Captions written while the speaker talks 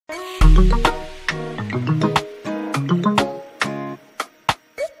Hi,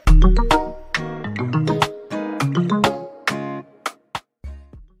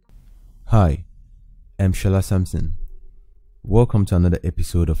 I'm Shola Samson. Welcome to another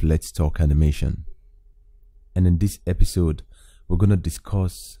episode of Let's Talk Animation. And in this episode, we're going to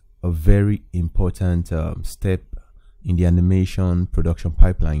discuss a very important step in the animation production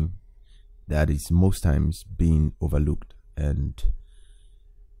pipeline that is most times being overlooked. And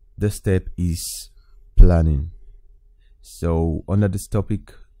this step is planning. So under this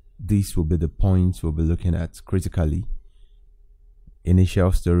topic, these will be the points we'll be looking at critically: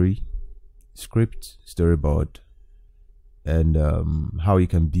 initial story, script, storyboard, and how you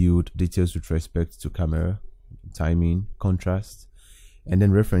can build details with respect to camera, timing, contrast, and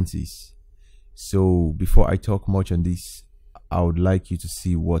then references. So before I talk much on this, I would like you to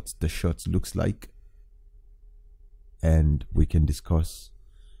see what the shot looks like, and we can discuss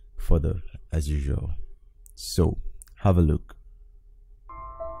further as usual. So have a look.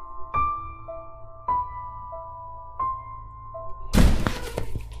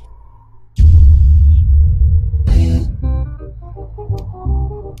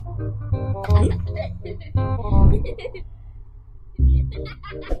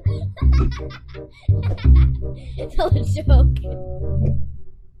 Tell a joke.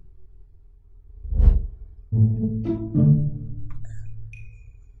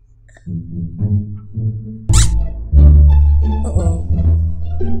 Uh-oh.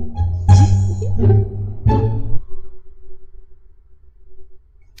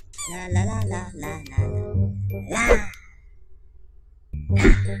 La la la la la la la.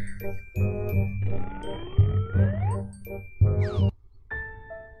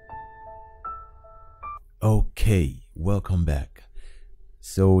 Okay, welcome back.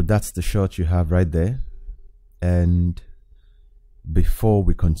 So that's the shot you have right there. And before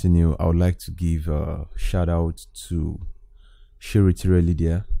we continue, I would like to give a shout out to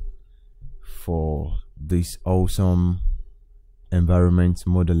E03 for this awesome environment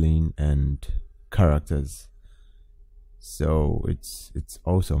modeling and characters. So it's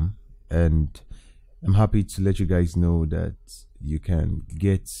awesome, and I'm happy to let you guys know that you can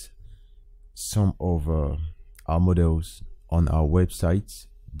get some of our models on our website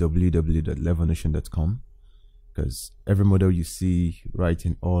www.levonotion.com, because every model you see right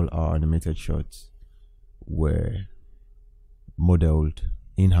in all our animated shots were modeled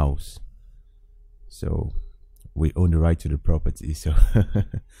in-house, so we own the right to the property. So so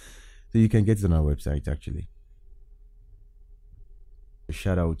you can get it on our website. Actually, a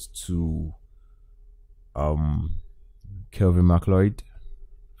shout out to Kelvin McLeod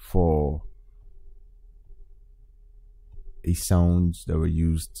for sounds that were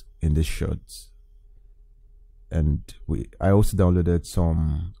used in this shot, and I also downloaded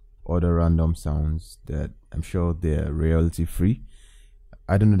some other random sounds that I'm sure they're royalty free.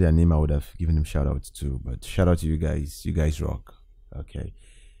 I don't know their name. I would have given them shout outs to, but shout out to you guys rock. Okay,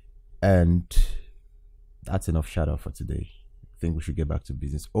 and that's enough shout out for today. I think we should get back to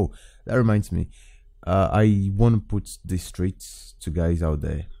business. Oh, that reminds me, I want to put this straight to guys out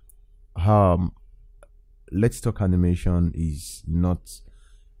there. Let's Talk Animation is not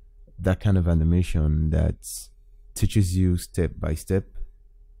that kind of animation that teaches you step by step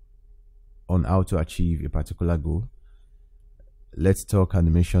on how to achieve a particular goal. Let's Talk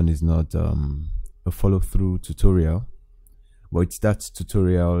Animation is not a follow-through tutorial, but it's that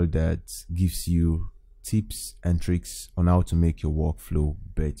tutorial that gives you tips and tricks on how to make your workflow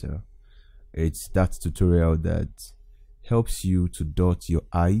better. It's that tutorial that helps you to dot your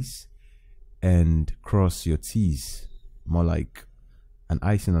I's and cross your T's, more like an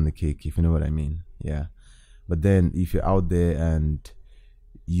icing on the cake, if you know what I mean. Yeah, but then if you're out there and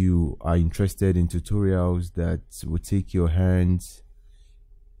you are interested in tutorials that will take your hands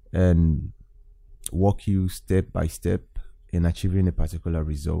and walk you step by step in achieving a particular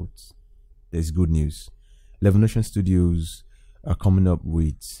result, there's good news. Levonotion Studios are coming up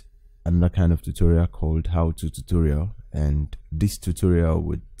with another kind of tutorial called How To Tutorial, and this tutorial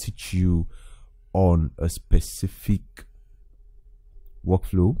would teach you on a specific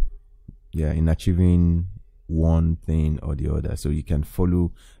workflow, in achieving one thing or the other. So you can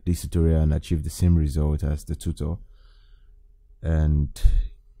follow this tutorial and achieve the same result as the tutor. And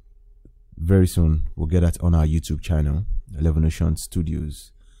very soon we'll get that on our YouTube channel, Levonotion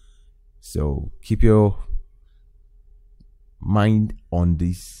Studios. So keep your mind on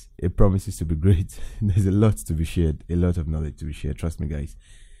this. It promises to be great. There's a lot to be shared, a lot of knowledge to be shared, trust me guys.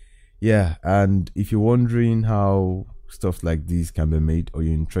 Yeah, and if you're wondering how stuff like this can be made, or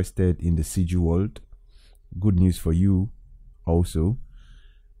you're interested in the CG world, good news for you also.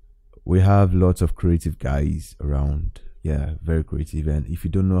 we have lots of creative guys around. Yeah, very creative. And if you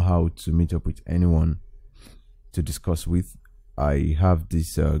don't know how to meet up with anyone to discuss with, I have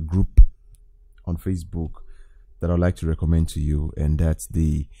this group on Facebook that I'd like to recommend to you, and that's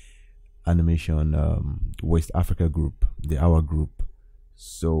the Animation West Africa group, the Our group.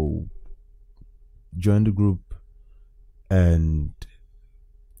 So join the group and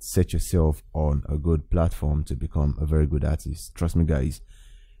set yourself on a good platform to become a very good artist. Trust me, guys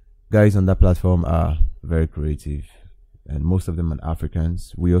on that platform are very creative, and most of them are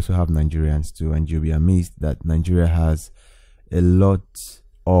Africans. We also have Nigerians too, and you'll be amazed that Nigeria has a lot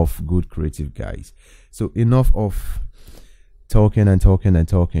of good creative guys. So enough of talking and talking and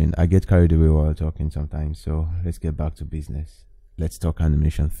talking. I get carried away while talking sometimes, so let's get back to business. Let's talk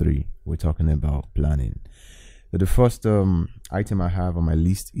animation 3. We're talking about planning. So the first item I have on my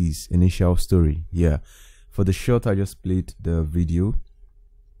list is initial story. Yeah, for the short I just played the video,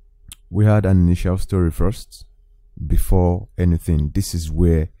 we had an initial story first before anything. This is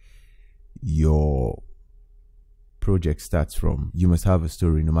where your project starts from. You must have a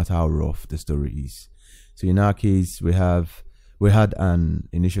story no matter how rough the story is. So in our case, we had an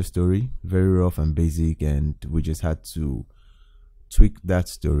initial story, very rough and basic, and we just had to tweak that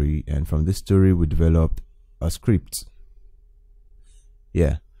story, and from this story we developed a script.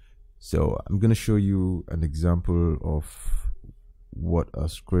 Yeah, so I'm gonna show you an example of what a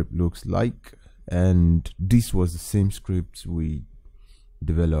script looks like, and this was the same script we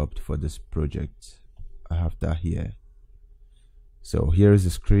developed for this project. I have that here. So here is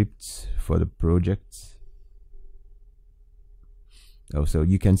the script for the project. Also,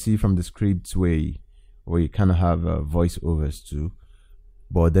 you can see from the script where you kind of have voiceovers too,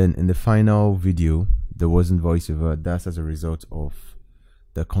 but then in the final video there wasn't voiceover. That's as a result of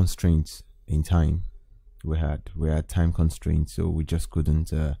the constraints in time. We had time constraints, so we just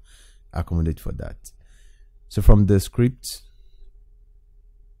couldn't accommodate for that. So from the script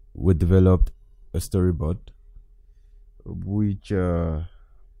we developed a storyboard, which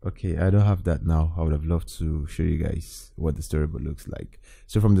okay, I don't have that now. I would have loved to show you guys what the storyboard looks like.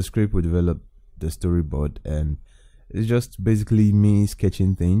 So from the script we developed the storyboard, and it's just basically me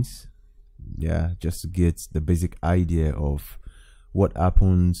sketching things. Yeah, just to get the basic idea of what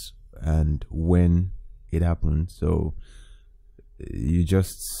happens and when it happens. So you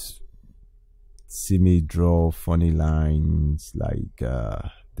just see me draw funny lines like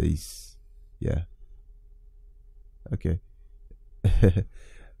this. Yeah, okay.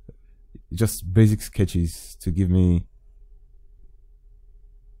 Just basic sketches to give me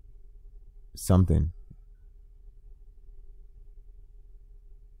something.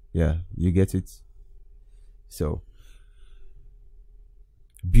 Yeah, you get it. So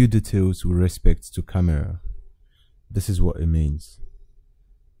build details with respect to camera. This is what it means.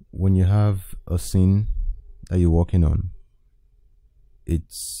 When you have a scene that you're working on,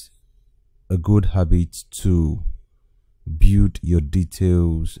 it's a good habit to build your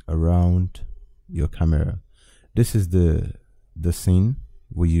details around your camera. This is the scene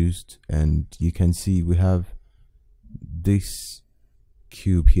we used, and you can see we have this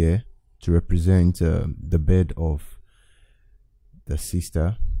cube here to represent the bed of the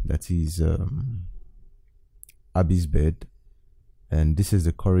sister, that is Abby's bed, and this is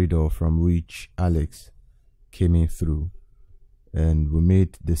the corridor from which Alex came in through, and we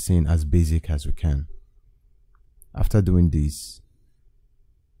made the scene as basic as we can. After doing this,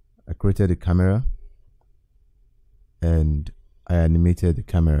 I created a camera and I animated the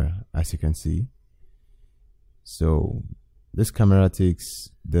camera, as you can see. So this camera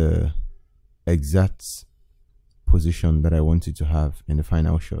takes the exact position that I wanted to have in the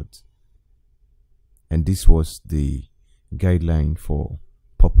final shot, and this was the guideline for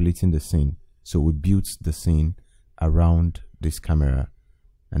populating the scene. So we built the scene around this camera,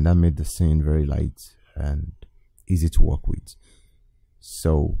 and that made the scene very light and easy to work with.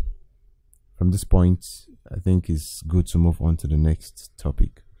 So from this point, I think it's good to move on to the next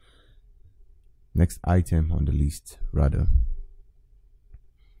topic, next item on the list rather.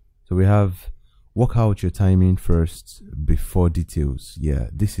 So we have work out your timing first before details. Yeah,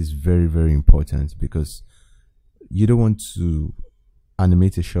 this is very, very important, because you don't want to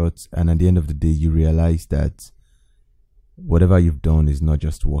animate a shot and at the end of the day you realize that whatever you've done is not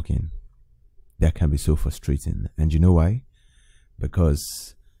just working. That can be so frustrating. And you know why?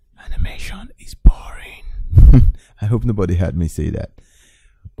 Because animation is boring. I hope nobody heard me say that,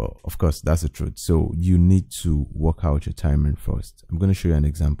 but of course that's the truth. So you need to work out your timing first. I'm going to show you an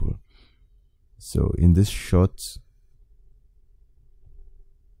example. So in this shot,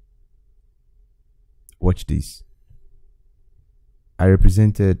 watch this. I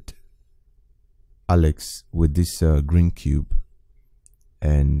represented Alex with this green cube,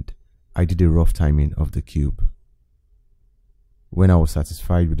 and I did a rough timing of the cube. When I was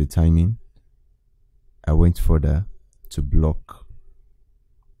satisfied with the timing, I went further to block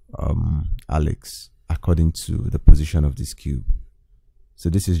Alex according to the position of this cube. So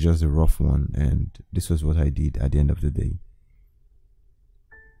this is just a rough one, and this was what I did at the end of the day.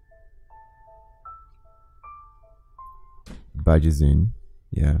 Badges in,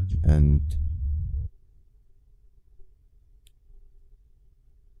 yeah, and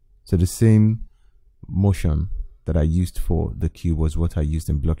so the same motion that I used for the cube was what I used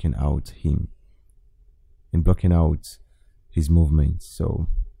in blocking out him, in blocking out his movement. So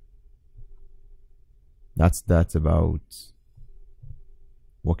that's about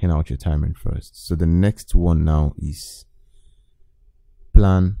working out your timing first. So the next one now is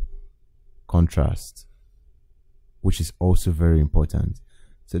plan contrast, which is also very important.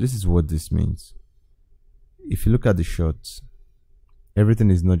 So this is what this means. If you look at the shots, everything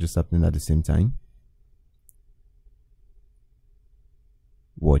is not just happening at the same time.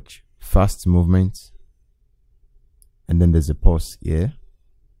 Watch, fast movement, and then there's a pause here,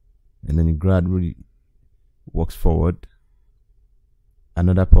 and then it gradually walks forward,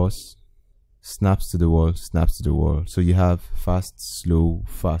 another pause, snaps to the wall, snaps to the wall. So you have fast, slow,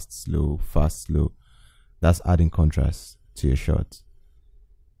 fast, slow, fast, slow. That's adding contrast to your shot.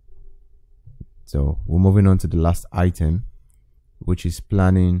 So we're moving on to the last item, which is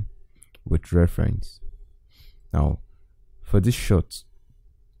planning with reference. Now, for this shot,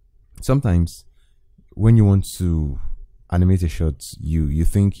 sometimes when you want to animate a shot, you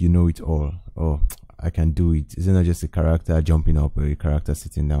think you know it all. Oh, I can do it. It's not just a character jumping up or a character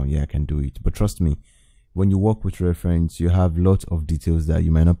sitting down. Yeah, I can do it. But trust me, when you work with reference, you have lots of details that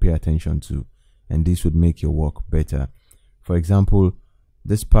you might not pay attention to, and this would make your work better. For example,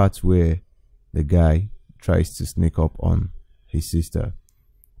 this part where the guy tries to sneak up on his sister,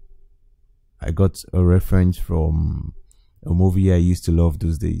 I got a reference from a movie I used to love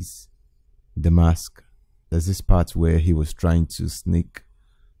those days, The Mask. There's this part where he was trying to sneak,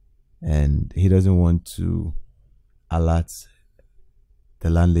 and he doesn't want to alert the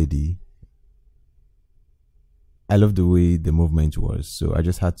landlady. I love the way the movement was, so I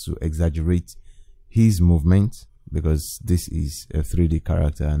just had to exaggerate his movement because this is a 3D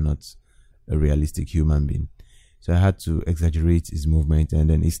character and not a realistic human being. So I had to exaggerate his movement, and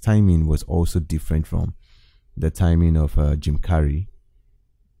then his timing was also different from the timing of Jim Carrey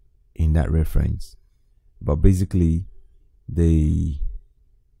in that reference. But basically, the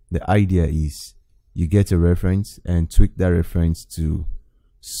idea is you get a reference and tweak that reference to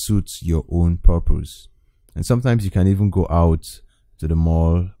suit your own purpose. And sometimes you can even go out to the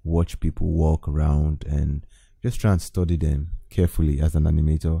mall, watch people walk around, and just try and study them carefully as an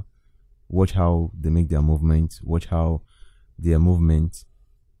animator. Watch how they make their movement, watch how their movement,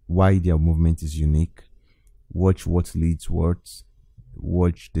 why their movement is unique, watch what leads words,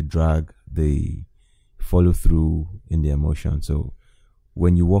 watch the drag, the follow through in the emotion. So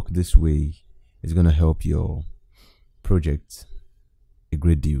when you walk this way, it's going to help your project a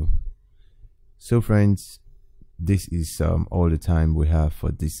great deal. So friends, this is all the time we have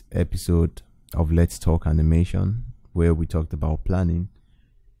for this episode of Let's Talk Animation, where we talked about planning.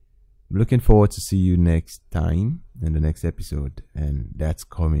 I'm looking forward to see you next time in the next episode, and that's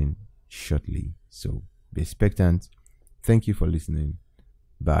coming shortly. So be expectant. Thank you for listening.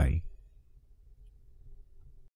 Bye.